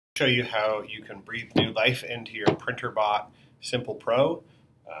Show you how you can breathe new life into your Printrbot Simple Pro,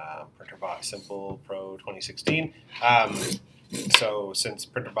 Printrbot Simple Pro 2016. So since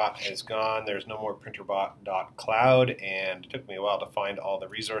Printrbot is gone, there's no more Printrbot.cloud, and it took me a while to find all the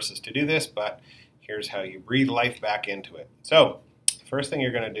resources to do this, but here's how you breathe life back into it. So the first thing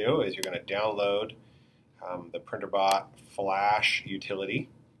you're going to do is you're going to download the Printrbot Flash utility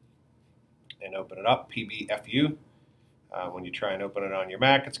and open it up, pbFU. When you try and open it on your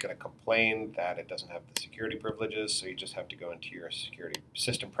Mac, it's going to complain that it doesn't have the security privileges, so you just have to go into your security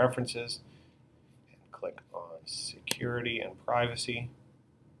system preferences and click on security and privacy.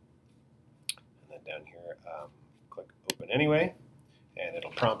 And then down here, click open anyway, and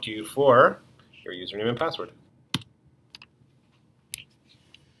it'll prompt you for your username and password.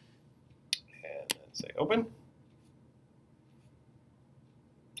 And then say open.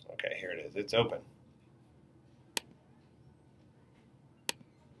 Okay, here it is. It's open.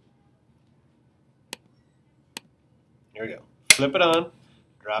 Here we go. Flip it on,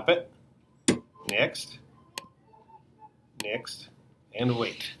 drop it, next, next, and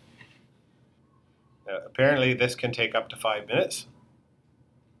wait. Now, apparently this can take up to 5 minutes.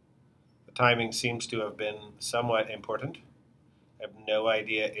 The timing seems to have been somewhat important. I have no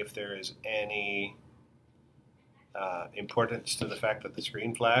idea if there is any importance to the fact that the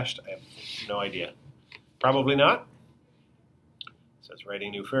screen flashed. I have no idea. Probably not. So it's writing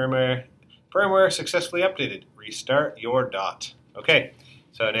new firmware. Firmware successfully updated. Restart your dot. Okay,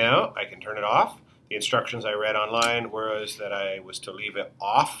 so now I can turn it off. The instructions I read online was that I was to leave it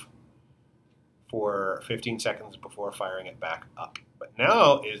off for 15 seconds before firing it back up. But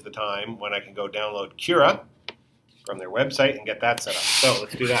now is the time when I can go download Cura from their website and get that set up. So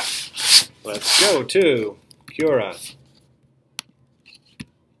let's do that. Let's go to Cura.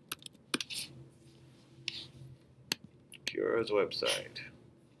 Cura's website.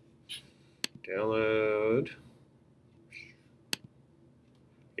 Download.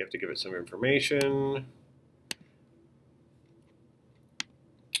 You have to give it some information.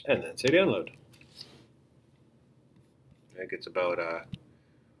 And then say download. I think it's about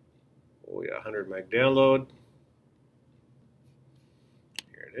 100 meg download.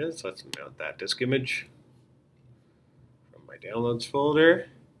 Here it is. Let's mount that disk image from my downloads folder.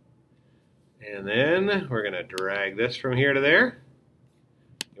 And then we're going to drag this from here to there.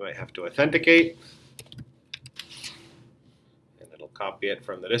 You might have to authenticate, and it'll copy it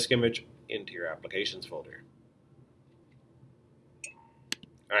from the disk image into your applications folder.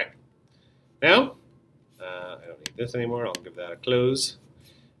 All right, now I don't need this anymore. I'll give that a close.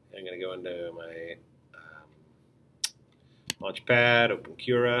 I'm going to go into my Launchpad, open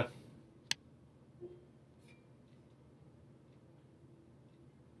Cura.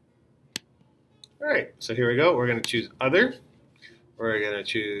 All right, so here we go. We're going to choose Other. We're going to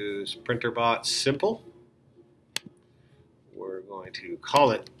choose Printrbot Simple. We're going to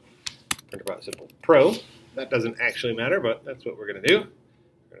call it Printrbot Simple Pro. That doesn't actually matter, but that's what we're going to do.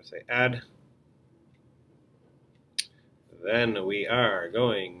 We're going to say Add. Then we are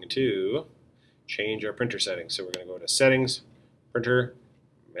going to change our printer settings. So we're going to go to Settings, Printer,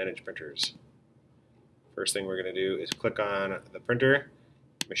 Manage Printers. First thing we're going to do is click on the printer,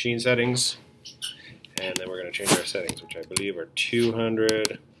 Machine Settings, and then we're going to change our settings, which I believe are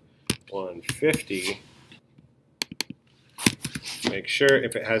 200, 150. Make sure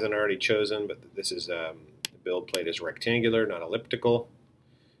if it hasn't already chosen, but this is the build plate is rectangular, not elliptical.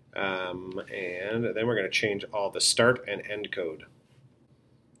 And then we're going to change all the start and end code.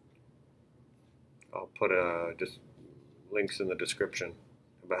 I'll put just links in the description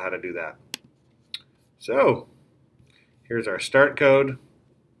about how to do that. So here's our start code.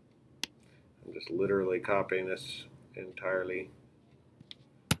 I'm just literally copying this entirely.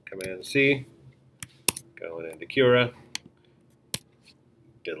 Command C, going into Cura,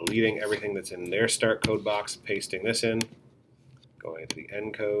 deleting everything that's in their start code box, pasting this in, going into the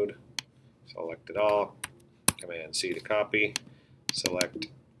end code, select it all, Command C to copy, select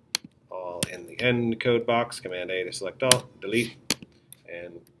all in the end code box, Command A to select all, delete,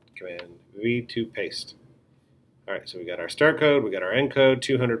 and Command V to paste. All right, so we got our start code, we got our end code,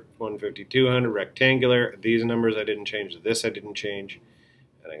 200, 150, 200, rectangular. These numbers I didn't change, this I didn't change,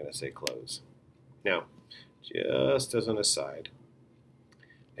 and I'm going to say close. Now, just as an aside,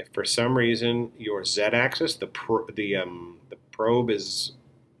 if for some reason your Z-axis, the probe is,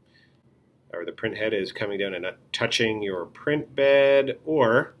 or the print head is coming down and not touching your print bed,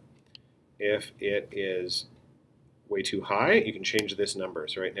 or if it is way too high, you can change this number.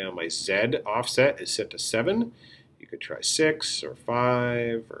 So right now my Z offset is set to 7. You could try 6 or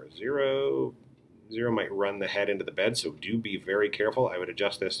 5 or 0, 0 might run the head into the bed, so do be very careful. I would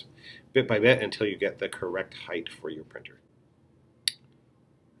adjust this bit by bit until you get the correct height for your printer.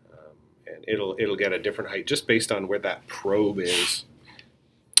 And it'll get a different height just based on where that probe is.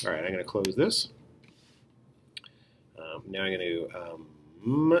 All right, I'm going to close this. Now I'm going to,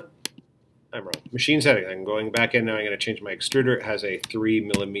 I'm wrong, machine settings. I'm going back in now. I'm going to change my extruder. It has a 0.3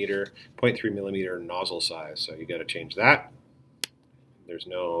 millimeter nozzle size, so you got to change that. There's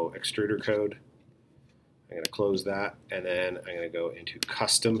no extruder code. I'm going to close that, and then I'm going to go into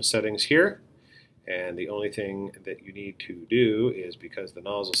custom settings here. And the only thing that you need to do is, because the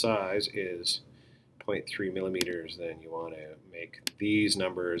nozzle size is 0.3 millimeters, then you want to make these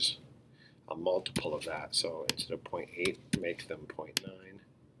numbers a multiple of that. So instead of 0.8, make them 0.9.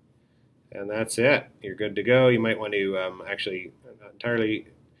 And that's it. You're good to go. You might want to actually, it's not entirely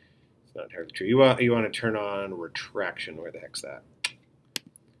true. You want to turn on retraction. Where the heck's that?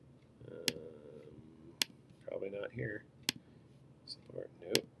 Probably not here. Support.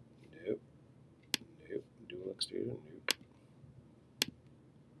 Nope. Nope. Nope. Dual extruder. Nope.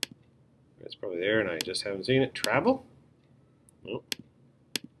 It's probably there, and I just haven't seen it. Travel. Nope.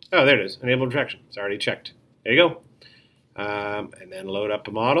 Oh, there it is. Enable retraction. It's already checked. There you go. And then load up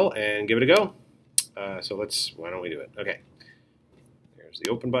a model and give it a go. So why don't we do it? Okay. There's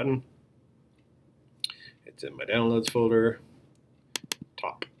the open button. It's in my downloads folder.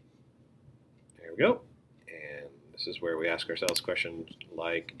 Top. There we go. And this is where we ask ourselves questions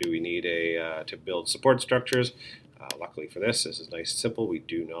like, do we need to build support structures? Luckily for this is nice and simple. We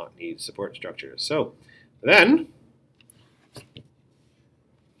do not need support structures. So then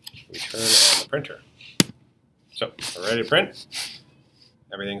we turn on the printer. So we're ready to print.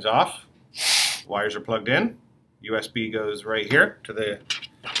 Everything's off. Wires are plugged in. USB goes right here to the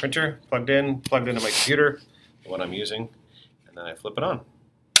printer, plugged into my computer, the one I'm using, and then I flip it on.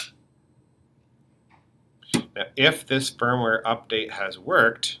 Now, if this firmware update has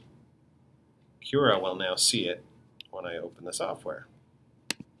worked, Cura will now see it when I open the software.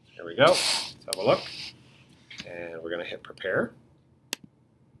 Here we go. Let's have a look. And we're going to hit prepare.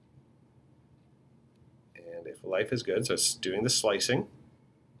 And if life is good, so it's doing the slicing.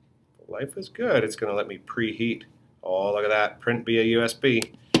 If life is good, it's going to let me preheat. Oh, look at that. Print via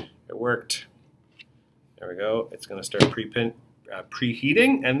USB. It worked. There we go. It's going to start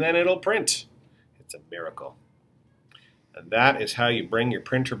preheating, and then it'll print. It's a miracle. And that is how you bring your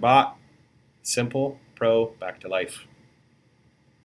Printrbot Simple Pro back to life.